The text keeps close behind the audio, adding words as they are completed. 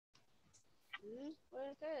What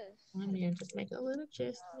is this? Let me just make a little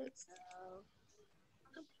adjustments. Oh,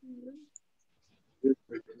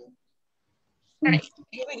 All right,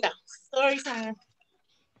 here we go. Story time.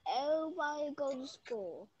 everybody go to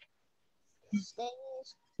school. Stay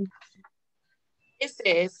in It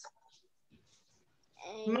says,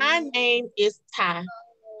 school my and name is Ty.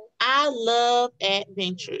 I love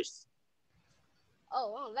adventures.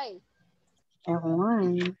 oh, right.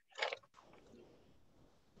 Everyone.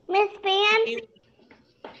 Miss Van,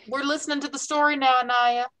 We're listening to the story now,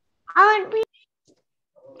 Anaya. I would be.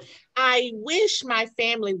 I wish my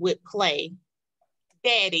family would play.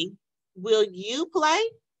 Daddy, will you play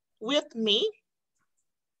with me?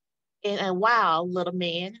 And a wow, little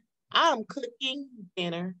man, I'm cooking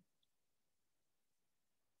dinner.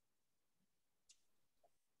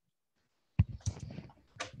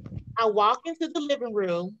 I walk into the living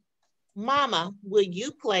room. Mama, will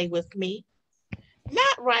you play with me?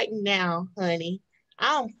 Not right now, honey.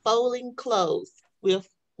 I'm folding clothes. Will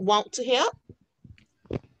want to help?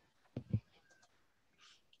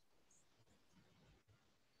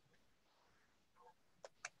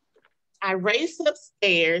 I race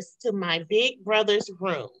upstairs to my big brother's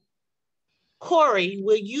room. Corey,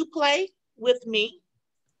 will you play with me?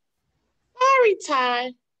 Sorry,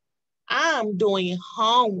 Ty. I'm doing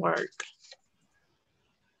homework.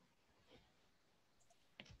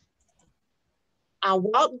 I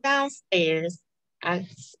walk downstairs. I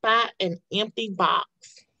spot an empty box.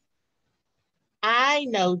 I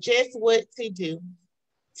know just what to do.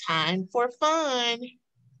 Time for fun.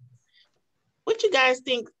 What you guys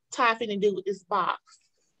think Ty finna do with this box?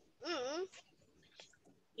 Mm-mm.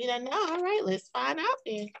 You don't know? All right, let's find out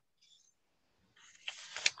then.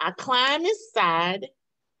 I climb inside.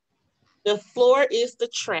 The floor is the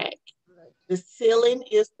track. The ceiling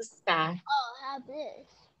is the sky. Oh, have this.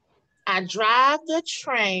 I drive the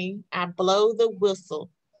train. I blow the whistle.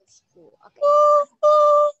 School. Okay. Woo,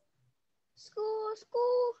 woo. School.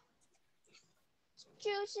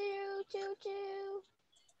 Choo choo choo choo.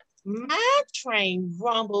 My train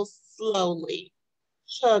rumbles slowly.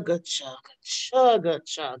 Chugga, chugga, chugga,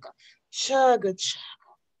 chugga, chugga, chugga.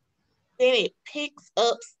 Then it picks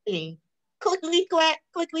up steam. Clickety clack,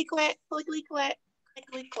 clickety clack, clickety clack,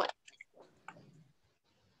 clickety clack.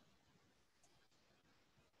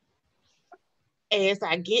 As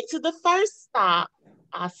I get to the first stop,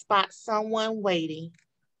 I spot someone waiting.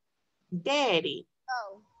 Daddy.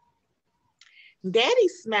 Oh. Daddy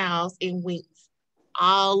smiles and winks.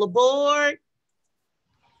 All aboard.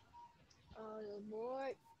 Oh, the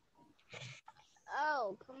board.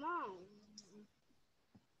 Oh, come on.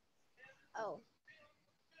 Oh.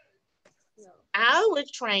 No. Our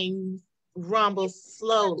train rumbles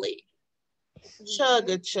slowly.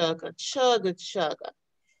 Chugga, chugga, chugga, chugga.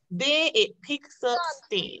 Then it picks up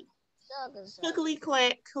steam. Sugar. Clickety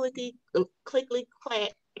clack, clickety, clickety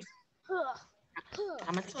clack. Huh. Huh.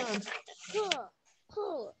 I'm a tongue. Huh.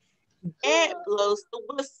 Huh. Dad blows the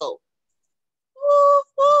whistle. Woo,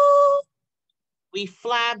 woo. We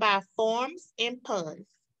fly by forms and puns.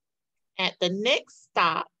 At the next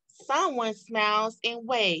stop, someone smiles and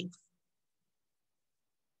waves.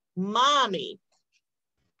 Mommy,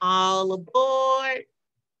 all aboard.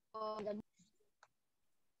 Oh, the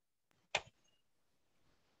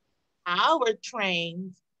Our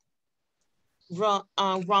train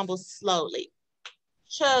rumbles slowly.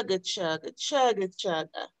 Chugga, chugga, chugga,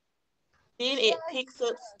 chugga. Then it picks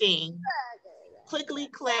up steam. Clickety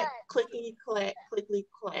clack, clickety clack, clickety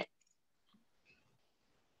clack.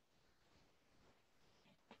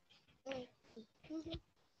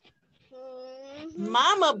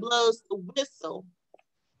 Mama blows the whistle.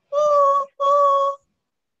 Woo,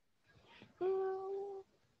 woo.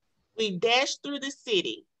 We dash through the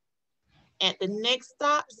city. At the next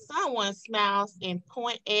stop, someone smiles and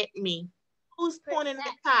point at me. Who's pointing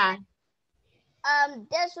at Ty?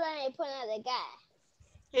 That's when they put out the guy.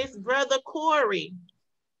 His brother Corey.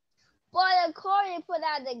 Boy, the Corey put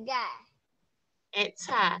out the guy. At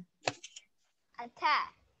Ty.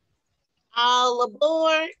 Attack. All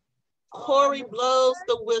aboard. Corey blows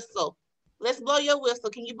the whistle. Let's blow your whistle.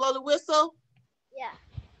 Can you blow the whistle? Yeah.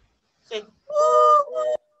 Say, woo,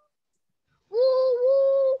 woo. Woo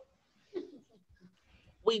woo.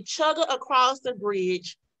 We chugga across the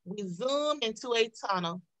bridge. We zoom into a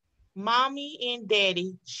tunnel. Mommy and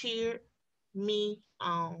Daddy cheer me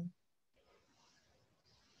on.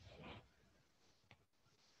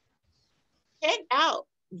 Check out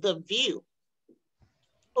the view,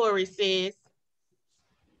 Corey says.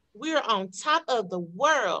 We're on top of the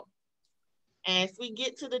world. As we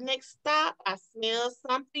get to the next stop, I smell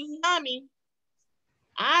something yummy.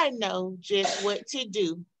 I know just what to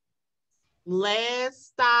do. Last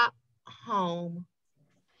stop home.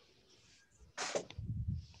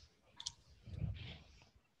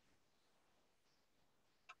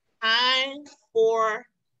 Time for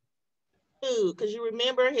food. Because you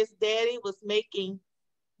remember his daddy was making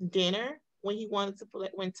dinner when he wanted to play,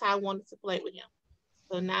 when Ty wanted to play with him.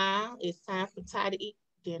 So now it's time for Ty to eat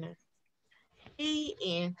dinner. The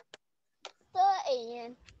end. The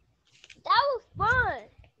end. That was fun.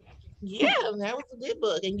 Yeah, that was a good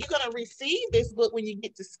book. And you're going to receive this book when you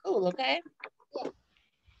get to school, okay? Yeah.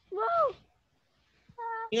 Whoa.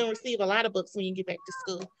 You're going to receive a lot of books when you get back to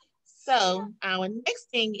school. So our next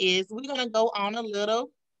thing is we're going to go on a little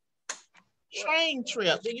train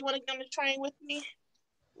trip. Do you want to get on the train with me?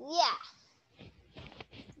 Yeah.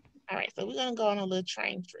 All right, so we're going to go on a little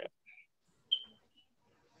train trip.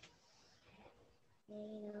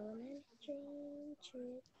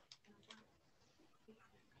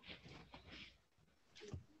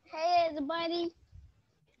 Hey, everybody.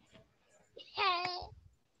 Hey.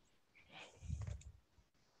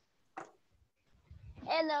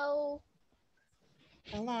 Hello.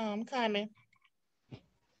 Hello, I'm coming.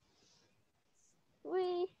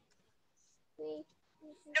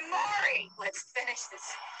 Damari, let's finish this.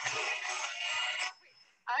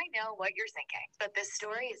 I know what you're thinking, but this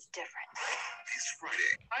story is different. It's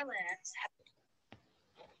Friday. Our lands have...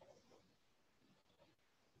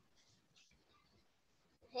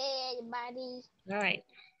 Hey, everybody. All right.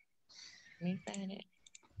 Let me find it.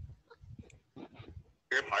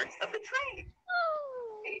 Here parts of the train.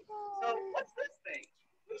 Hey, so what's this thing?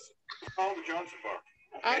 This is called the Johnson bar.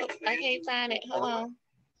 Oh, I can't find it. Hold on. Or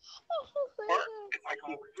if I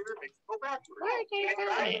go over here, it makes it go backwards. Why I can't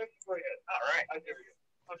find it? All right, I hear you.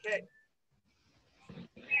 Okay.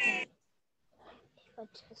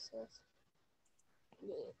 What's this?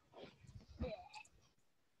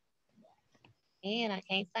 And I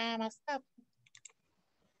can't find my stuff.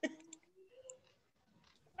 Why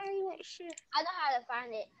do you want to share? I know how to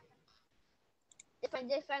find it.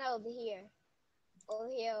 Different over here. Over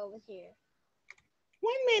here.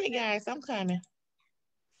 1 minute, guys. I'm coming.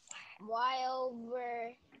 Why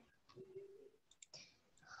over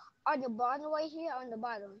on the bottom right here? On the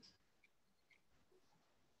bottom.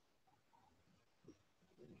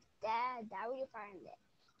 That where you find it.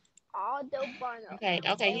 All the bottom. Okay,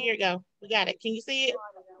 here you go. We got it. Can you see it?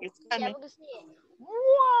 It's coming. Yeah, we can see it.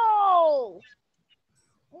 Whoa!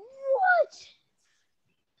 What?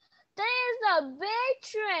 There's a big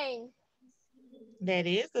train. That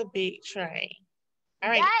is a big train. All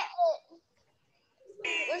right. That is.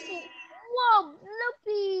 Let's see. Whoa,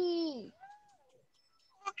 Loopy.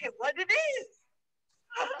 Look at what it is.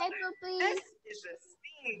 Hey, Loopy. This is a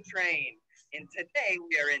steam train. And today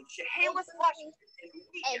we are in Chehalis, Washington. And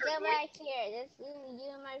we Hey, are get going... back here. This is you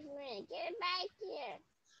and my friend. Get back here.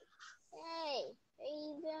 Hey, what are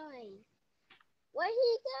you doing? Where'd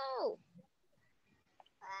he go?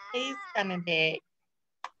 He's coming back.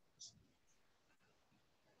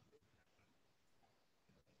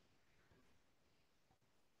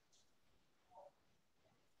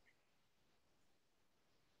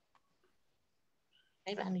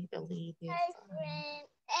 Maybe I need to leave this. Hey, friend.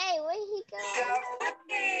 Hey, where'd he go?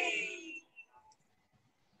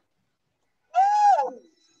 Oh,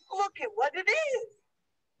 look at what it is.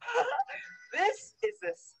 This is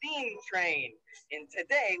a steam train. And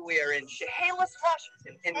today we are in Chehalis,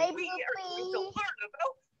 Washington. And Hey, we are going Loopy. to learn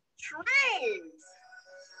about trains.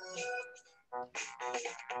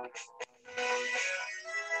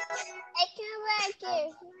 Hey, come back here,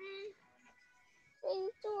 friend. What are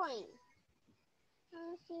you doing?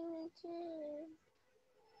 I'm feeling too.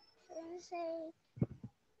 I'm say.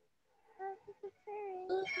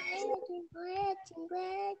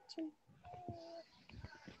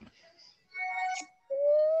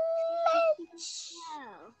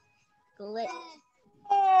 Glitch.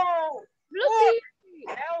 Oh, Loopy.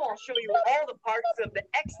 now I'll show you all the parts of the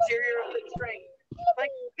exterior of the train. Like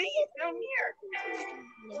these down here.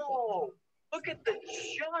 Oh, look at the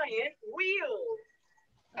giant wheels.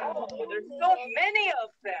 Oh, there's so many of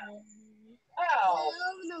them. Wow. All of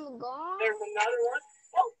them gone? There's another one.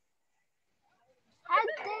 Oh, How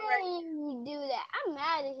dare you do that? I'm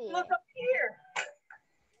out of here. look up here.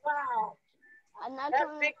 Wow. I'm not That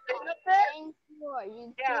coming big thing up there? anymore.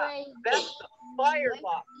 You Yeah, crazy. that's the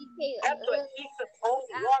firebox. Okay, That's what keeps the cold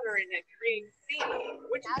water in and creates steam,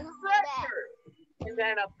 which is pressure. And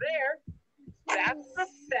then up there, that's the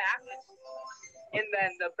stack. And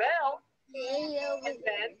then the bell. And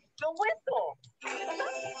then the whistle.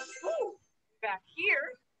 Ooh, back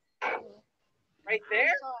here, right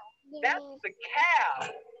there, that's the cab.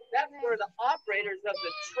 That's where the operators of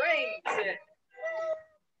the train sit.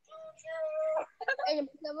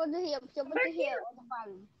 Over here on the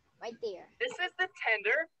bottom, right there. This is the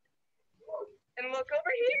tender. And look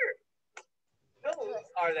over here. Those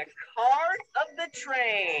are the cars of the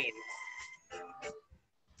train.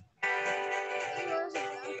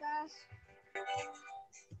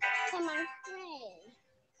 Come on, friend.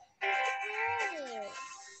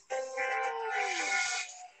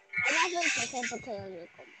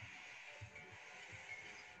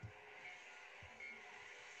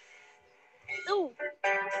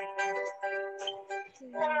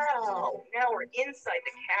 Wow, now we're inside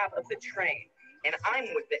the cab of the train. And I'm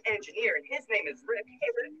with the engineer, and his name is Rick. Hey,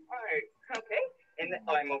 Rick. Hi. Okay. And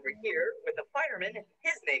I'm over here with the fireman, and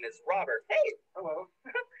his name is Robert. Hey. Hello.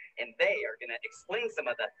 And they are going to explain some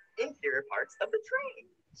of the interior parts of the train.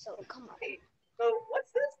 So, come on. Hey, so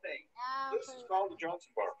what's this thing? This is called the Johnson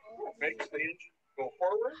bar. It makes the engine go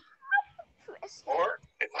forward, or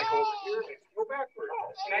if I go over here, it makes it go backward.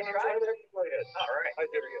 Can I try it? Go ahead. All right. I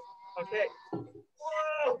dare you. Okay.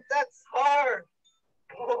 Whoa, that's hard.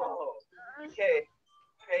 Whoa. Okay.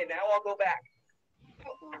 Okay, now I'll go back.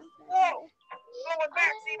 Whoa. Going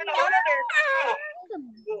back's even harder.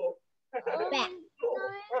 Whoa. Back.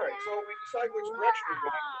 All right, so we decide which direction we're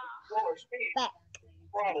going. Slower speed. Back.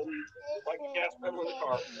 Throttle, like the gas pedal of the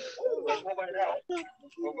car. Let's roll that out.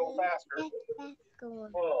 We'll go faster.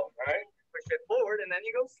 Whoa. All right. Push it forward, and then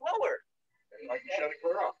you go slower. And like you shut it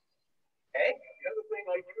clear off. Okay. The other thing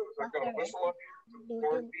I do is I've got a whistle up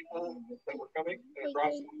for people that were coming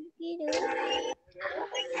across.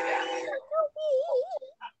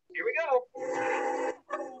 Here we go.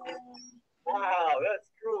 Wow,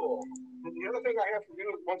 that's cool. And the other thing I have to do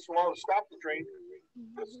is once in a while to stop the train.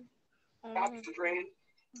 Just stop the train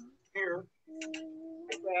here,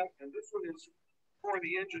 like that, and this one is for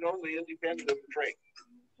the engine only, independent of the train.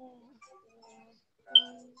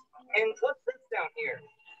 And what's this down here?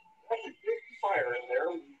 That's a big fire in there.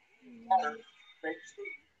 Water makes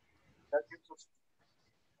steam. That gives us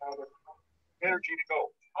the energy to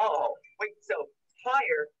go. Oh, wait, so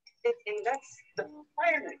fire, and that's the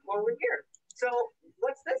fireman over here. So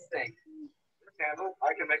what's this thing? This handle,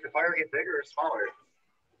 I can make the fire get bigger or smaller.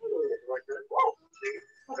 Like this. Whoa! See?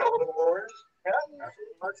 Got little rollers. Yeah, that's what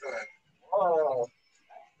the parts are. Oh,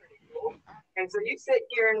 that's pretty cool. And so you sit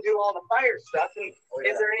here and do all the fire stuff. And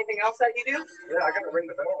is there anything else that you do? Yeah, I got to ring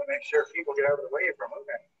the bell to make sure people get out of the way from it.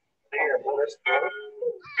 Here, pull this through.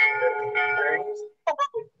 Oh,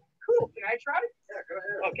 cool. Can I try? Yeah, go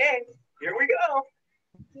ahead. Okay, here we go.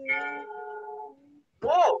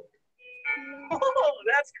 Whoa. Oh,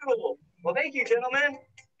 that's cool. Well, thank you, gentlemen.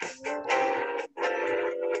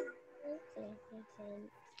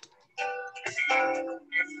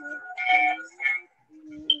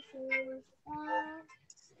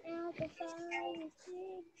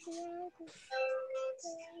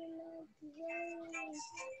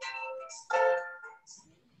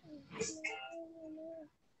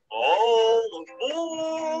 All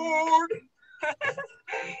aboard!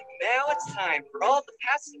 Now it's time for all the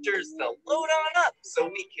passengers to load on up so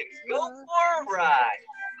we can go for a ride.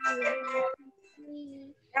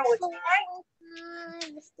 Now it's time.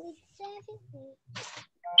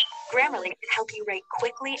 Grammarly can help you write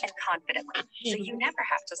quickly and confidently, so you never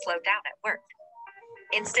have to slow down at work.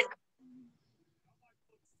 Instant.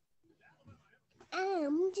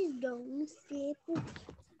 I'm just going to sit.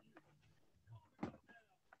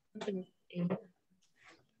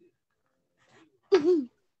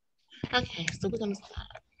 Okay, so we're gonna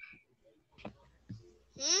start.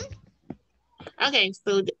 Okay,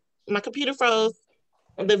 so my computer froze,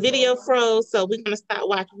 the video froze, so we're gonna start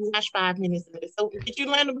watching. We watched 5 minutes of it. So did you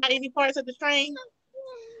learn about any parts of the train?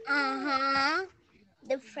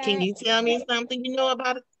 The front. Can you tell me something you know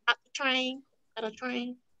about the train? About a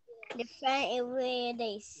train? The front is where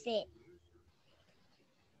they sit.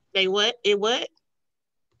 They what? It what?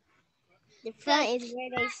 The front is where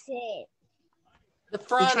they sit. The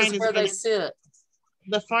front train is is where where they they- sit.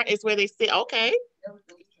 The front is where they sit. Okay.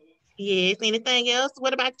 Yes. Anything else?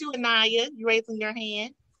 What about you, Anaya? You raising your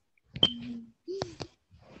hand?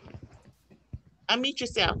 Unmute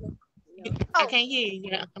yourself. I can't hear you.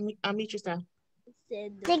 Yeah, unmute yourself. They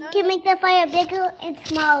can make the fire bigger and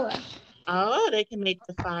smaller. Oh, they can make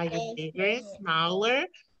the fire bigger and smaller.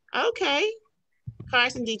 Okay.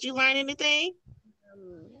 Carson, did you learn anything?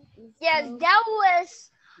 Yes, that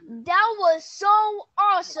was so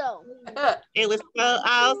awesome. It was so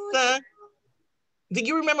awesome. Do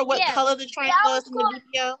you remember what Yes, color the train that was was in the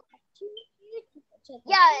video?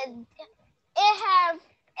 Yeah, it have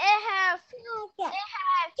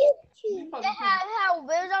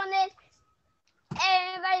wheels on it,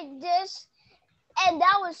 and like this, and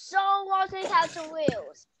that was so awesome. It had some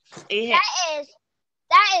wheels. It had, That is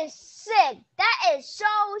That is sick. That is so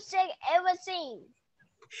sick ever seen.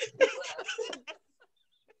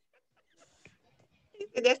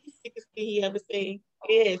 That's the sickest thing he ever seen.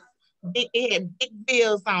 Yes. It had big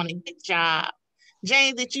bills on it. Good job.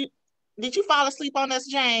 James, did you fall asleep on us,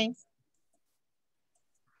 James?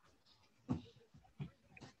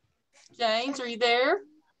 James, are you there?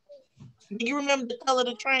 Do you remember the color of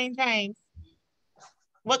the train, James?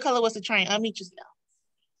 What color was the train? Unmute yourself.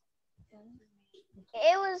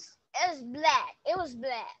 It was black. It was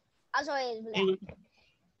black. I saw it was black.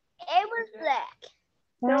 It was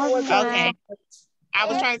black. Okay. I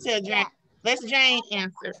was It trying to tell was Jane. black. Let's Jane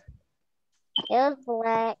answer. It was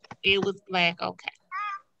black. It was black. Okay.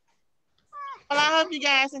 Well, I hope you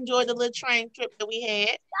guys enjoyed the little train trip that we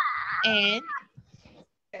had. And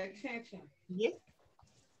yeah.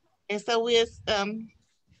 And so it's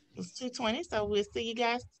 2:20. So we'll see you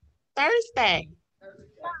guys Thursday.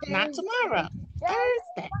 Not tomorrow.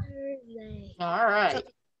 Thursday. All right. So,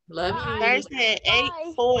 Love you. Thursday at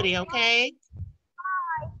 8:40, okay?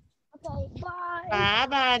 Okay, bye.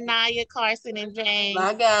 Bye-bye, Naya, Carson, and James.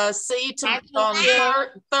 Bye, guys. See you Bye, on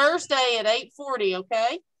Thursday at 8:40,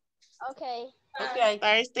 okay? Okay. Okay.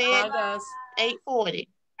 Thursday Bye, at guys. 8:40.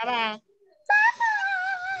 Bye-bye.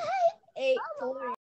 Bye. 8:40.